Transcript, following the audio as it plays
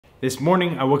This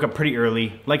morning I woke up pretty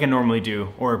early, like I normally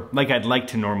do, or like I'd like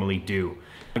to normally do.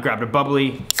 I grabbed a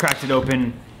bubbly, cracked it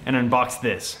open, and unboxed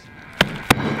this.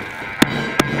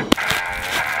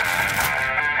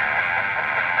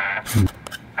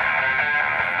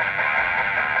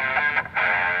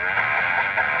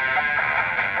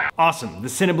 Awesome, the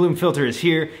Cinebloom filter is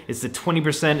here. It's the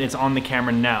 20%, it's on the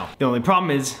camera now. The only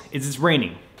problem is it's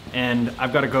raining and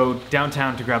I've got to go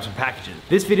downtown to grab some packages.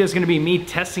 This video is gonna be me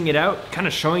testing it out, kind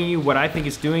of showing you what I think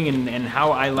it's doing and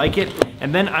how I like it.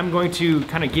 And then I'm going to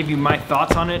kind of give you my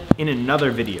thoughts on it in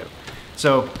another video.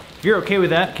 So if you're okay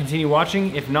with that, continue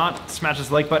watching. If not, smash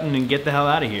this like button and get the hell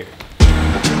out of here.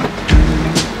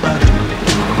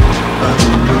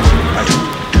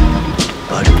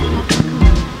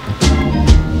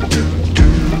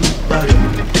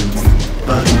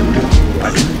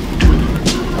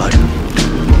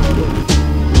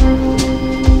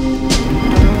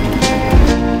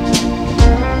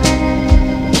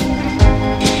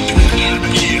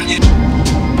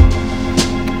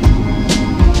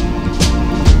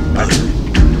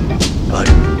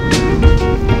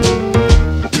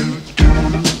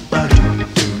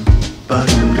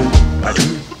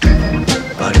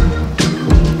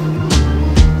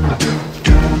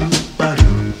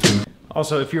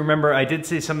 Also, if you remember, I did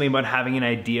say something about having an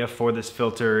idea for this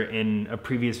filter in a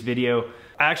previous video.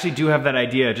 I actually do have that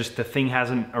idea, just the thing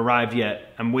hasn't arrived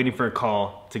yet. I'm waiting for a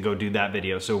call to go do that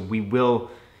video. So you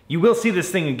will see this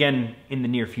thing again in the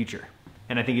near future.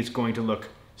 And I think it's going to look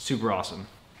super awesome.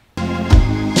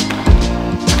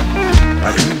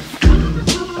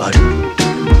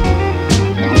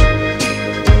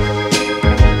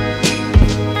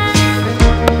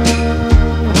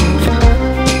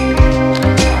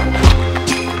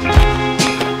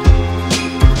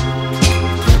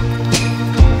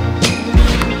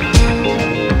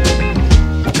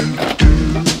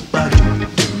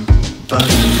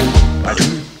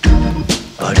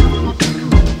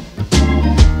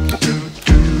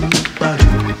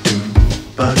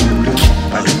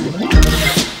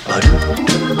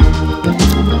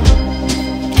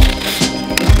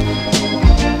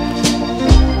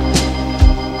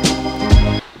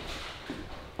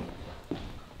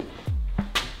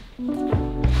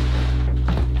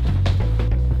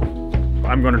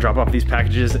 I'm going to drop off these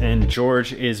packages and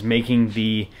George is making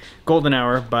the Golden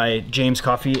Hour by James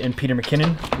Coffee and Peter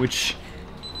McKinnon, which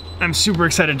I'm super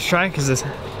excited to try because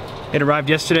it arrived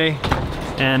yesterday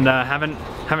and haven't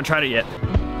tried it yet.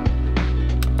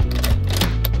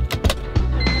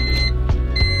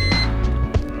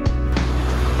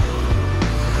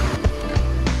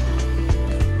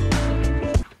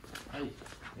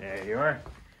 There you are.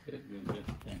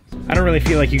 I don't really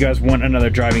feel like you guys want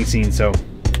another driving scene, so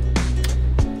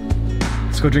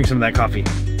let's go drink some of that coffee.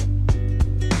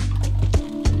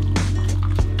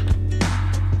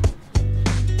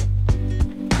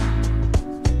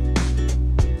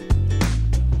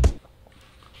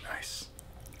 Nice.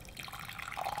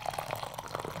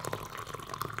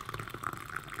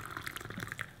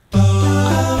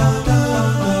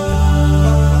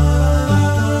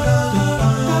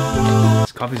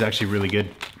 This coffee's actually really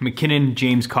good. McKinnon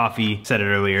James Coffee said it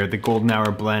earlier, the Golden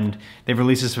Hour blend. They've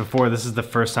released this before. This is the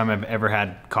first time I've ever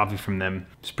had coffee from them.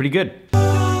 It's pretty good.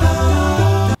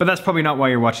 But that's probably not why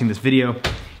you're watching this video.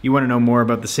 You want to know more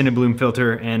about the Cinebloom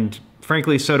filter, and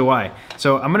frankly, so do I.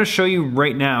 So I'm gonna show you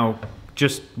right now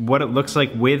just what it looks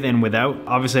like with and without.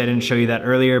 Obviously I didn't show you that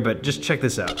earlier, but just check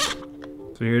this out.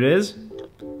 So here it is.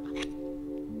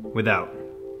 Without.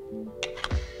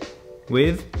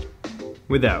 With,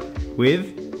 without.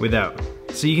 With, without.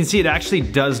 So you can see it actually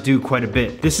does do quite a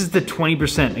bit. This is the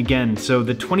 20% again, so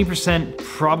the 20%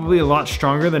 probably a lot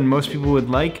stronger than most people would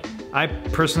like. I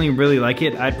personally really like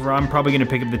it. I'm probably gonna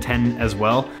pick up the 10 as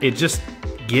well. It just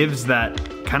gives that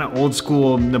kind of old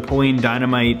school Napoleon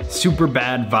Dynamite super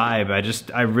bad vibe.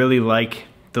 I really like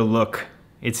the look.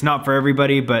 It's not for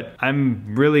everybody, but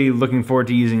I'm really looking forward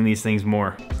to using these things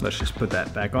more. Let's just put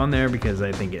that back on there because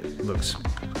I think it looks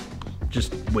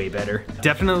just way better.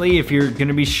 Definitely if you're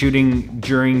gonna be shooting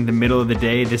during the middle of the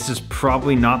day, this is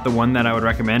probably not the one that I would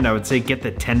recommend. I would say get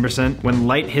the 10%. When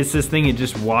light hits this thing, it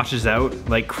just washes out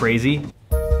like crazy.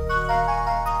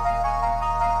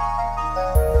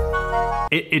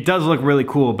 It does look really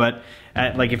cool, but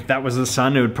like if that was the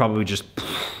sun, it would probably just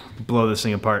blow this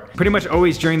thing apart. Pretty much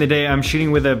always during the day, I'm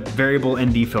shooting with a variable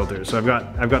ND filter. So I've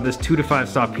got this 2 to 5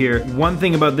 stop here. One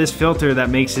thing about this filter that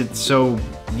makes it so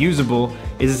usable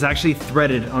is it's actually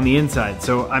threaded on the inside.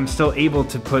 So I'm still able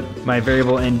to put my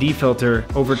variable ND filter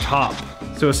over top.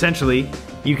 So essentially,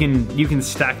 you can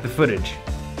stack the footage.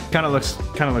 Kind of looks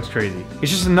crazy. It's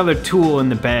just another tool in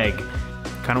the bag.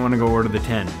 Kind of want to go order the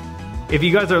 10. If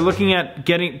you guys are looking at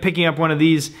picking up one of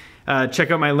these,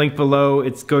 check out my link below.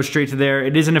 It goes straight to there.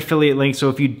 It is an affiliate link, so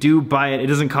if you do buy it, it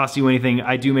doesn't cost you anything.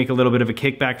 I do make a little bit of a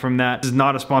kickback from that. This is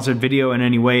not a sponsored video in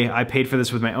any way. I paid for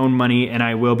this with my own money, and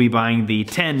I will be buying the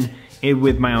 10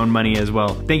 with my own money as well.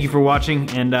 Thank you for watching,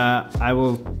 and I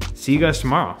will see you guys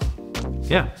tomorrow.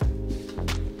 Yeah.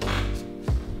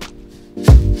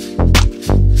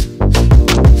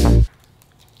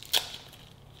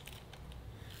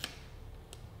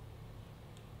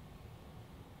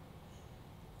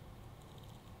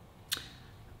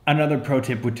 Another pro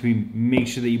tip would be make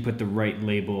sure that you put the right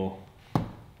label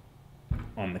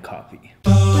on the copy.